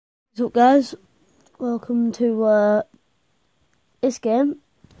What's up, guys? Welcome to this game.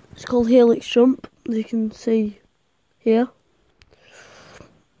 It's called Helix Jump, as you can see here.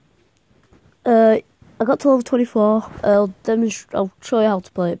 I got to level 24. I'll show you how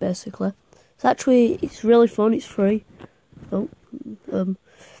to play it. Basically, it's really fun. It's free. And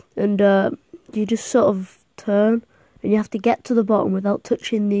you just sort of turn, and you have to get to the bottom without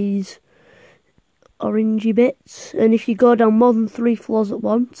touching these orangey bits. And if you go down more than 3 floors at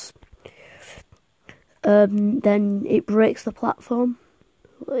once, then it breaks the platform.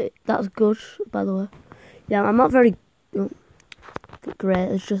 That's good, by the way. Yeah, I'm not very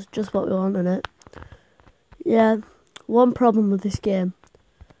great. It's just what we want in it. Yeah, one problem with this game: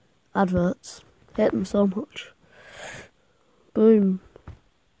 adverts. Hate them so much. Boom.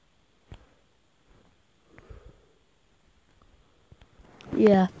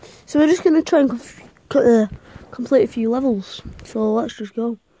 Yeah, so we're just gonna try and complete a few levels. So let's just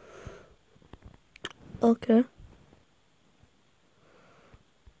go. Okay.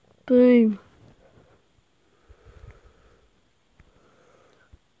 Boom.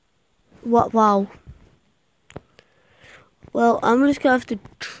 What? Wow. Well, I'm just gonna have to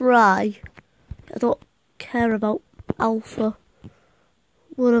try. I don't care about alpha.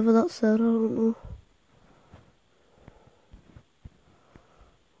 Whatever that said, I don't know.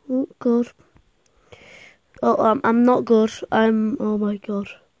 Oh, good. Oh, I'm not good. Oh my god.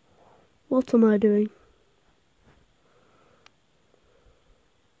 What am I doing?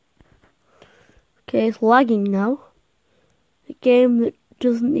 Okay, it's lagging now. A game that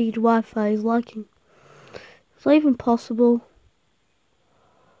doesn't need Wi-Fi is lagging. Is that even possible?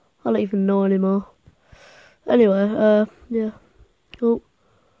 I don't even know anymore. Anyway, yeah. Oh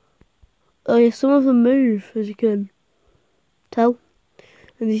yeah, some of them move, as you can tell.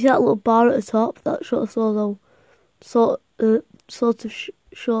 And you see that little bar at the top? That sort of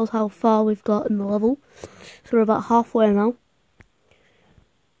shows how far we've got in the level. So we're about halfway now.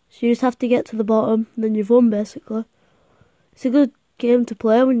 So you just have to get to the bottom, and then you've won, basically. It's a good game to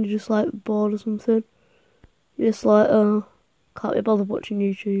play when you're just, like, bored or something. You're just like, can't be bothered watching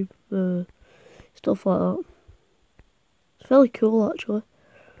YouTube, stuff like that. It's fairly cool, actually.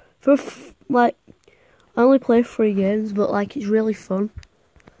 I only play 3 games, but, like, it's really fun.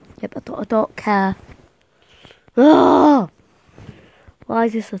 Yep, I don't care. Ah! Why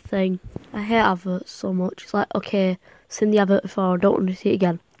is this a thing? I hate adverts so much. It's like, okay, seen the advert before, I don't want to see it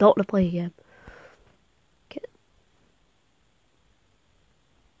again. Don't want to play again. Okay.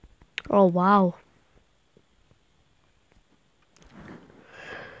 Oh, wow.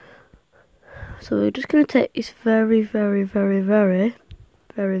 So we're just going to take this very, very, very, very,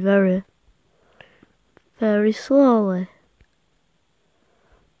 very, very, very slowly.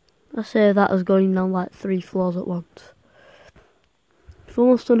 I say that as going down like 3 floors at once. We've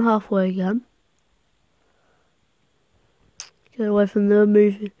almost done halfway again. Get away from the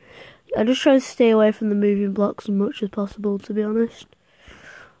moving. I just try to stay away from the moving blocks as much as possible, to be honest.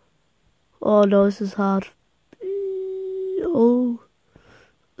 Oh no, this is hard. Oh,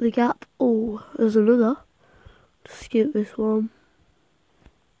 the gap. Oh, there's another. Skip this one.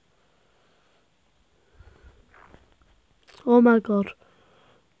 Oh my god.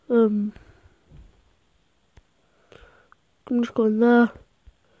 I'm just going there.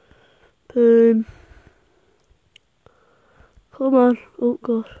 Boom. Come on. Oh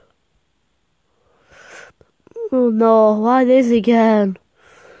god. Oh no, why this again?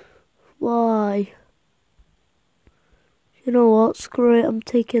 Why? You know what? Screw it. I'm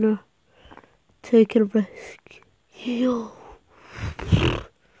taking a risk. Yo.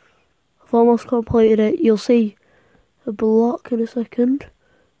 I've almost completed it. You'll see a block in a second.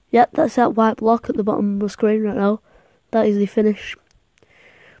 Yep, that's that white block at the bottom of the screen right now. That is the finish.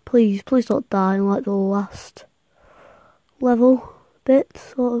 Please don't die in like the last level bit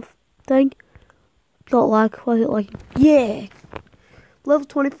sort of thing. Don't lag. Why is it like, yeah, level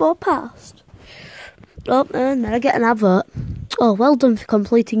 24 passed. Oh, and then I get an advert. Oh, well done for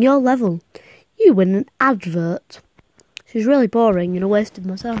completing your level. You win an advert. She's really boring and I wasted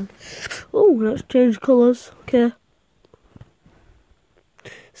my time. Oh, let's change colours. Okay.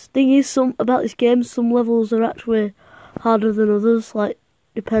 The thing is, about this game, some levels are actually harder than others, like,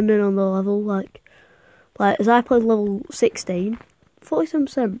 depending on the level. Like as I played level 16,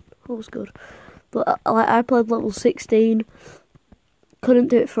 47%, that was good. But, I played level 16, couldn't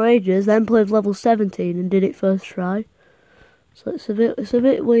do it for ages, then played level 17 and did it first try. So it's a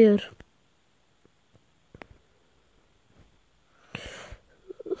bit weird.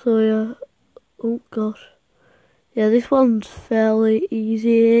 So, yeah. Oh, gosh. Yeah, this one's fairly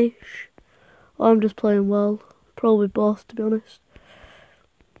easy-ish. I'm just playing well. Probably both, to be honest.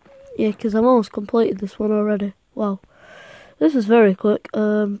 Yeah, because I'm almost completed this one already. Wow. This is very quick.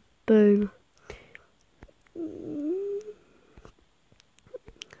 Boom.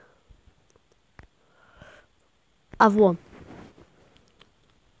 I've won.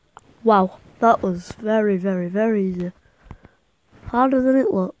 Wow, that was very, very, very easy. Harder than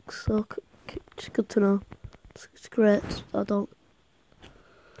it looks, so it's good to know. It's great.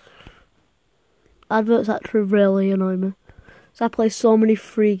 Adverts actually really annoy me. So I play so many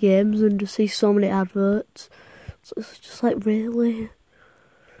free games and just see so many adverts. So it's just like, really?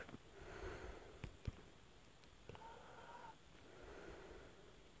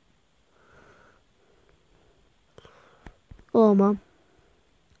 Oh man.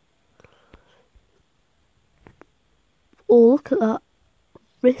 Oh, look at that.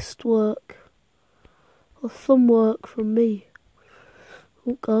 Wrist work. Or thumb work from me.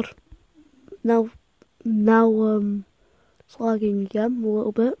 Oh god. Now, it's lagging again a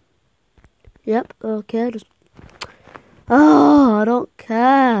little bit. Yep, okay, just... Oh, I don't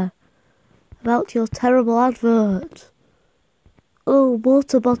care about your terrible advert. Oh,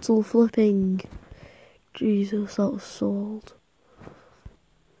 water bottle flipping. Jesus, that was so old.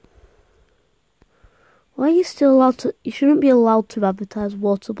 Why are you still allowed to... You shouldn't be allowed to advertise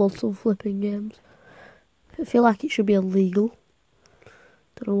water bottle flipping games. I feel like it should be illegal.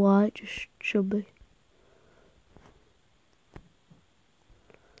 Don't know why, it just should be.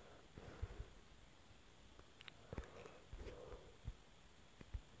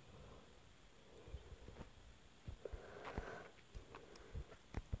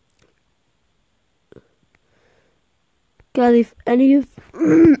 Guys, if any of...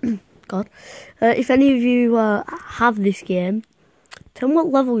 God. If any of you have this game, tell me what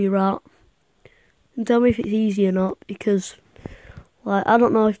level you're at. And tell me if it's easy or not, because... Like, I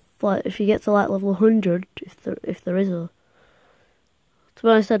don't know if you get to like level 100, if there is a... To be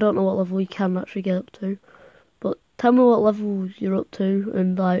honest, I don't know what level you can actually get up to. But tell me what level you're up to,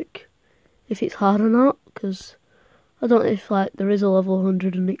 and like, if it's hard or not, because I don't know if like there is a level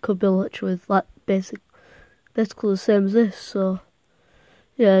 100 and it could be literally like basically the same as this, so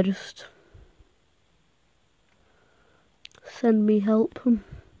yeah, just send me help.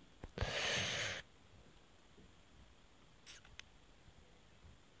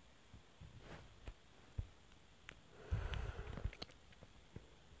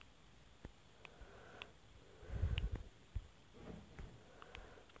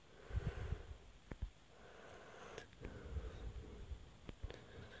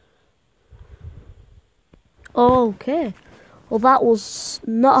 Okay, well that was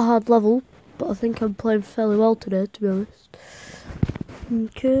not a hard level, but I think I'm playing fairly well today, to be honest.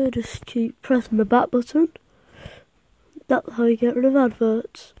 Okay, just keep pressing the back button. That's how you get rid of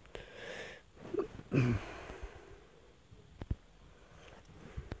adverts.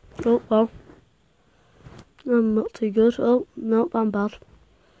 Oh, well. I'm not too good. Oh, nope, I'm bad.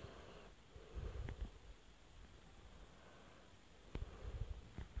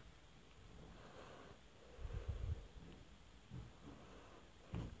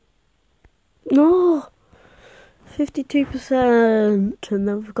 No! 52%, and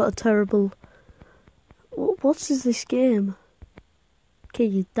then we've got a terrible... What is this game? Okay,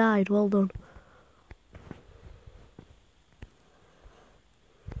 you died, well done.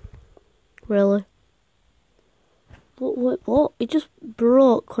 Really? What? It just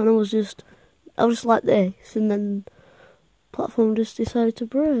broke when I was just like this, and then platform just decided to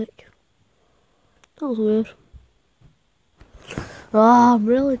break. That was weird. Ah, I'm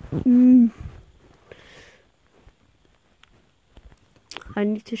really... I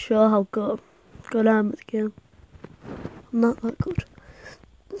need to show how good I am at the game. I'm not that good.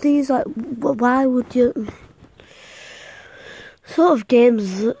 These, like, why would you... Sort of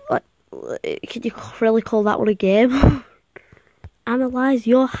games, like, can you really call that one a game? Analyze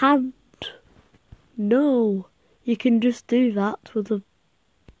your hand. No. You can just do that with a...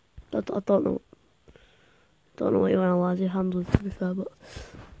 I don't know. Don't know what you analyse your hand with, to be fair, but...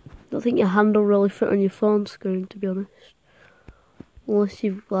 I don't think your hand will really fit on your phone screen, to be honest. Unless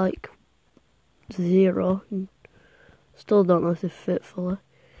you've, like, 0. And still don't know if they fit fully.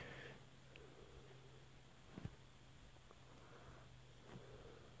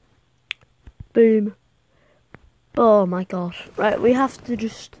 Boom. Oh my god. Right, we have to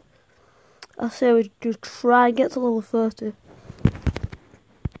just... I say we just try and get to level 30.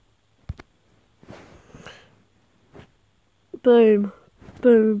 Boom.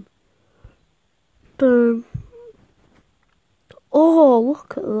 Boom. Boom. Oh,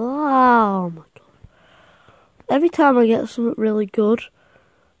 look at that. Oh my god. Every time I get something really good,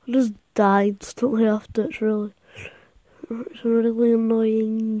 I just die instantly after. It's really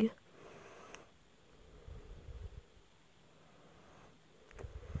annoying.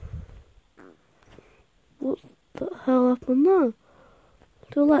 the hell happened there?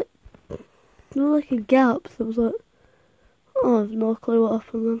 There was like a gap. There was like, oh, I have no clue what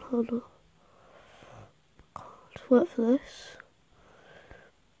happened then. Hold on. Just wait for this.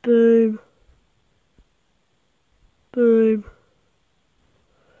 Boom. Boom.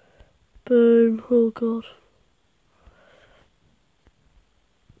 Boom. Oh god.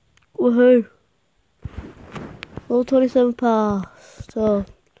 Woohoo. All 27 passed. So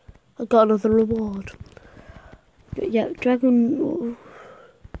I got another reward. Yeah, Dragon.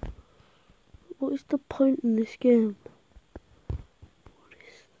 What is the point in this game?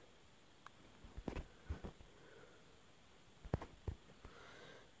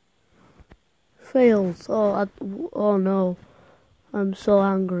 Fails. Oh no. I'm so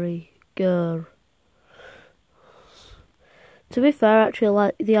angry. Grr. To be fair, actually, I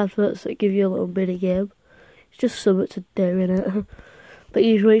like the adverts that give you a little mini game. It's just something to do in it. But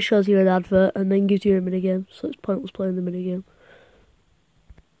usually it shows you an advert and then gives you a mini game, so it's pointless playing the mini game.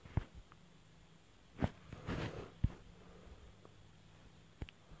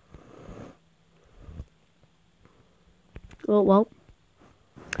 Oh well.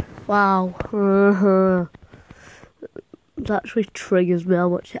 Wow. It actually triggers me how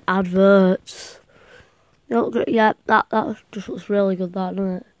much adverts. Yeah, that just looks really good, that,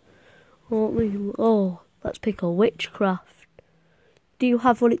 doesn't it? Oh, let's pick a witchcraft. Do you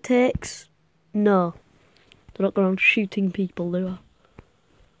have what it takes? No. They're not going around shooting people, do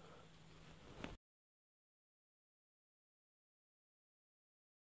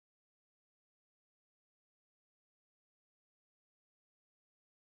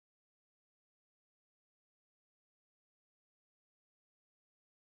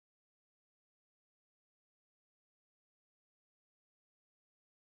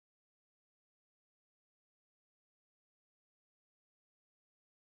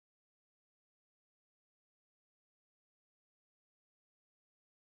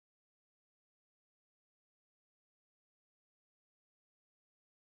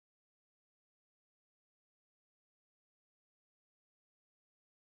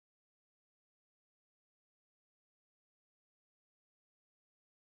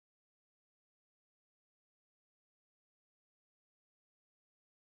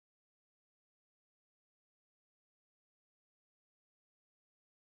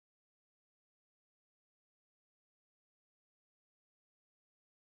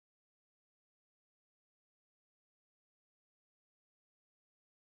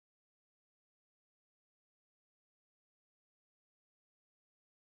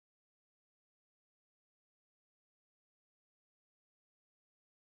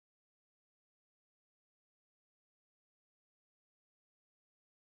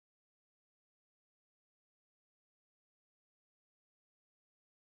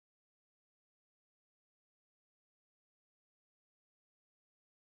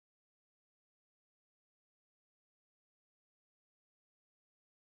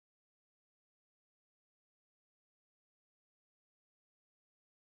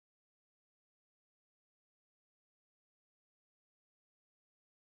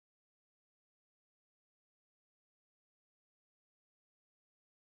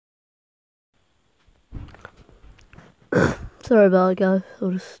Sorry about it, guys. I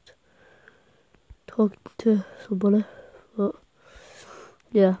was just talking to somebody. But,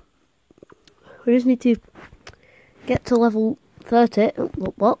 yeah. We just need to get to level 30.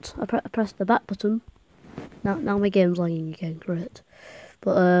 What? I pressed the back button. Now my game's lagging again. Great.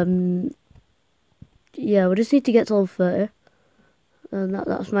 But, yeah, we just need to get to level 30. And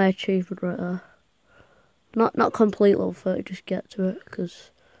that's my achievement right there. Not complete level 30, just get to it.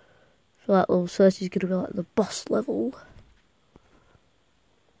 Because I feel like level 30 is going to be like the boss level.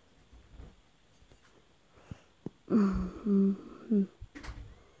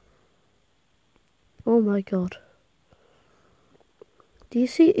 Oh my god. Do you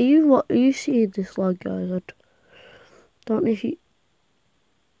see, are you seeing this lag, guys? I don't know if you...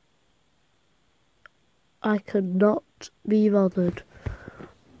 I cannot be bothered.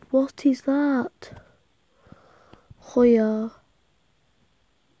 What is that? Hoya.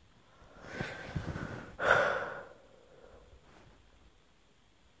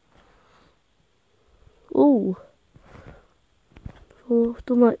 Oh. Oh, I've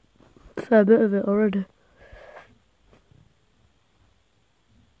done like a fair bit of it already.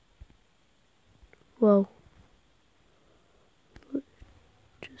 Wow.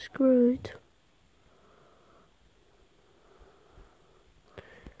 Just great.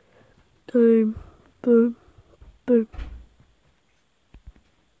 Boom, boom, boom.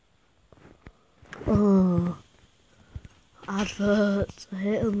 Oh, adverts. I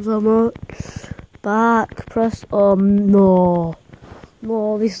hate them so much. Back, press, oh no.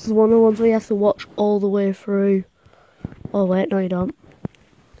 No, this is one of the ones where you have to watch all the way through. Oh wait, no you don't.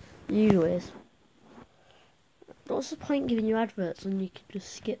 Usually is. What's the point giving you adverts when you can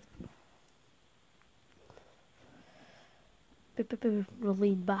just skip? We'll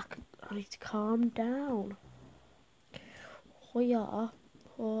lean back. I need to calm down. Oh yeah.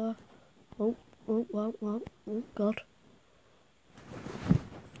 Oh, God.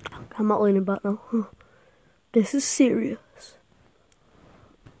 I'm not leaning back now. This is serious.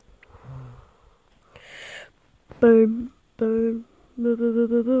 Boom, boom, boom, boom, boom,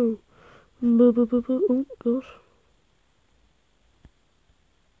 boom, boom, boom, boom, boom, boom. Oh God.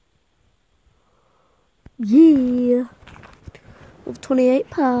 Yeah. Level 28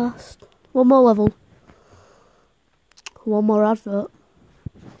 passed. One more level. One more advert.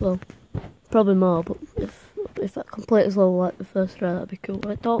 Well, probably more, but if I complete as level like the first try, that'd be cool.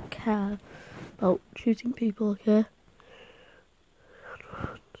 I don't care about shooting people, okay?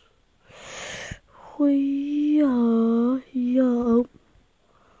 Yo.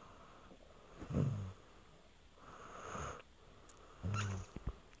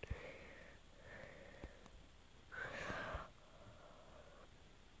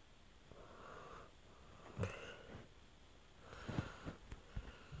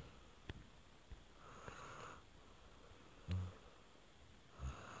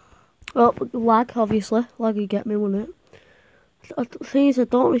 Oh, lag, obviously. Lag would get me, wouldn't it? The thing is, I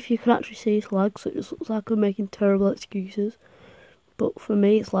don't know if you can actually see it's lag, so it just looks like I'm making terrible excuses. But for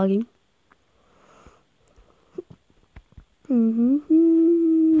me, it's lagging. Oh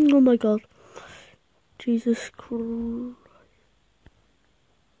my God. Jesus Christ.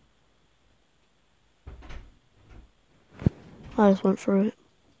 I just went through it.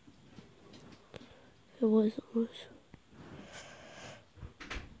 So what is it?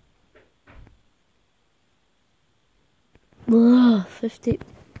 50.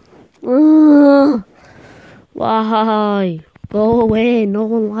 Why? Go away. No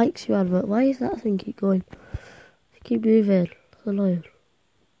one likes you, advert. Why is that thing keep going? Keep moving. It's annoying.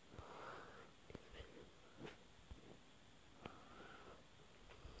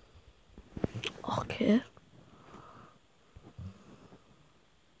 Okay.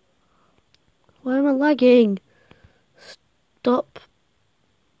 Why am I lagging? Stop.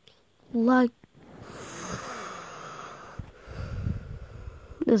 Lag.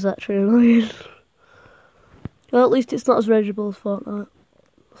 Is that true annoying? Well, at least it's not as rageable as Fortnite.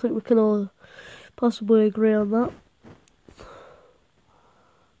 I think we can all possibly agree on that.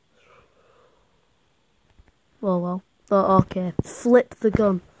 Oh well. Oh, okay. Flip the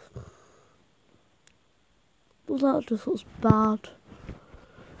gun. Well, that just looks bad.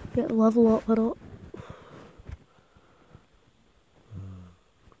 Get the level up, I don't.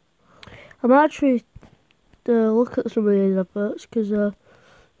 I'm actually look at some of these adverts because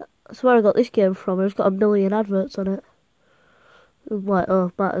that's where I got this game from. It's got 1 million adverts on it. I'm like,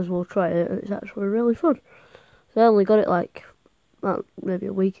 oh, might as well try it, and it's actually really fun. So I only got it like maybe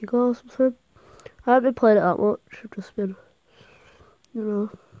a week ago or something. I haven't been playing it that much. I've just been,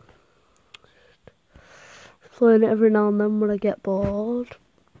 playing it every now and then when I get bored.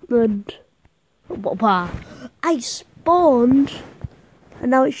 And I spawned,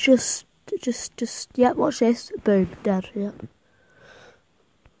 and now it's just yeah. Watch this. Boom, dead. Yeah.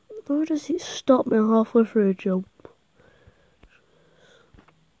 Why does it stop me halfway through a jump?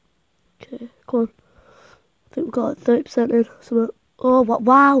 Okay, come on. I think we've got like 30% in. Something. Oh,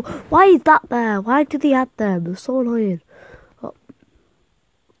 wow. Why is that there? Why did they add them? They're so annoying. Oh.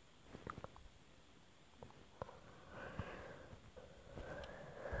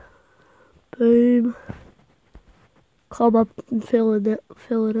 Boom. Come on, I'm feeling it.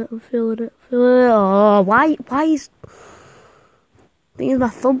 Oh, why is... I think my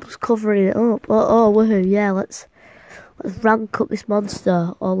thumb's covering it up. Oh, woohoo, yeah, let's rank up this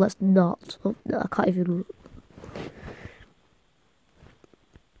monster. Or let's not. Oh, no, I can't even...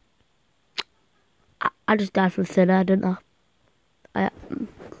 I just died from thin air, didn't I?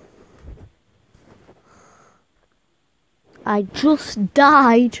 I just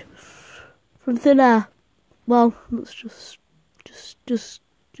died from thin air. Well, let's just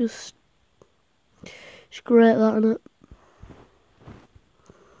it's great, that, isn't it?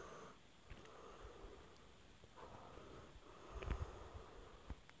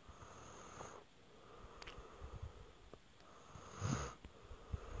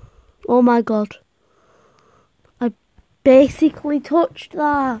 Oh my God. I basically touched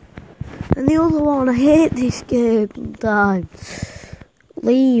that. And the other one, I hate this game sometimes.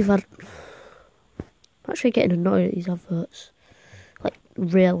 Leave. I'm actually getting annoyed at these adverts. Like,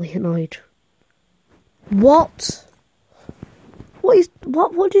 really annoyed. What?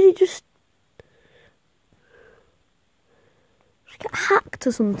 What did he just get hacked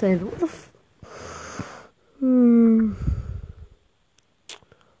or something? What the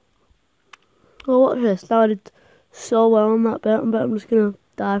Oh, watch this. Now I did so well on that bit. I bet I'm just gonna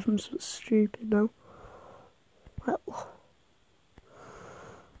die from something stupid now.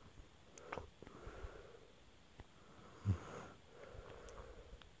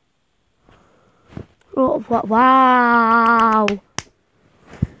 Oh, wow!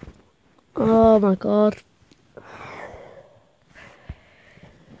 Oh my god.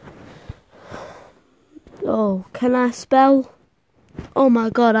 Oh, can I spell? Oh my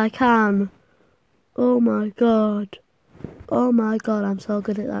god, I can. Oh my god. Oh my god, I'm so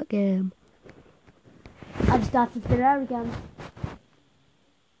good at that game. I've started thin air again.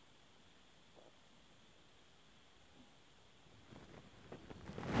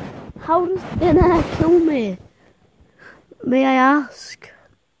 How does thin air kill me? May I ask?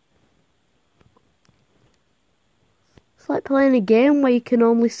 It's like playing a game where you can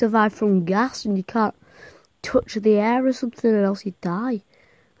only survive from gas and you can't touch the air or something or else you die.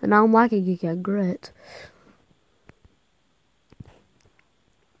 And now I'm lagging again, great.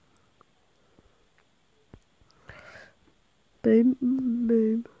 Boom,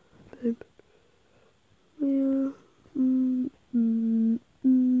 boom, boom. Yeah.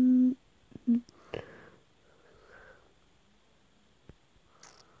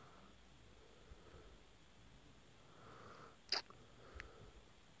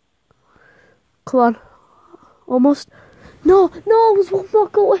 Come on. Almost. No, I was one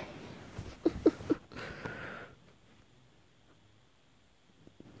block away.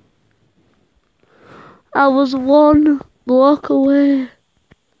 I was one block away.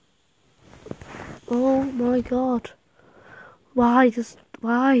 Oh my god. Why?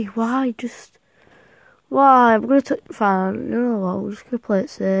 I'm gonna take, fine, you know what, I'm just gonna play it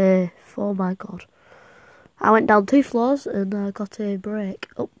safe. Oh my god. I went down 2 floors and I got a break.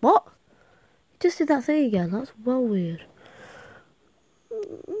 Oh, what? You just did that thing again, that's well weird.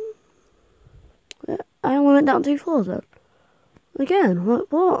 I only went down 2 floors then. Again, what?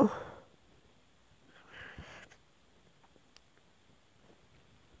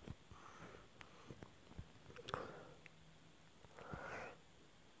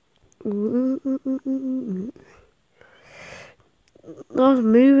 Those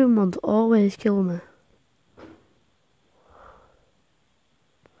moving ones always kill me.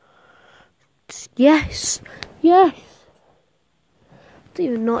 Yes! I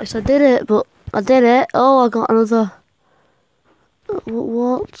didn't even notice I did it, but I did it. Oh, I got another.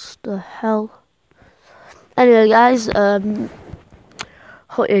 What the hell? Anyway, guys,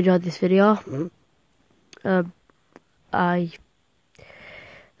 hope you enjoyed this video. That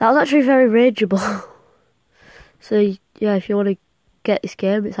was actually very rageable. So yeah, if you want to get this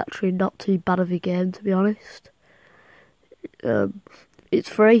game, it's actually not too bad of a game, to be honest. It's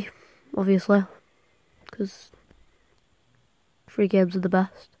free, obviously, because free games are the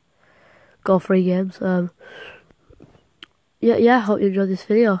best. Go free games. Yeah, hope you enjoyed this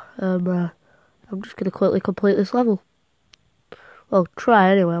video. I'm just gonna quickly complete this level. Well,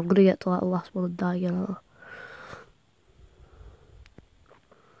 try anyway. I'm gonna get to like the last one and die again.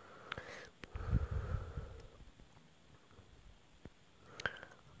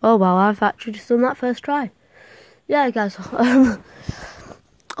 Oh wow, I've actually just done that first try. Yeah, guys. Hope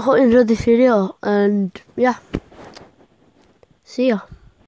you enjoyed this video, and yeah, see ya.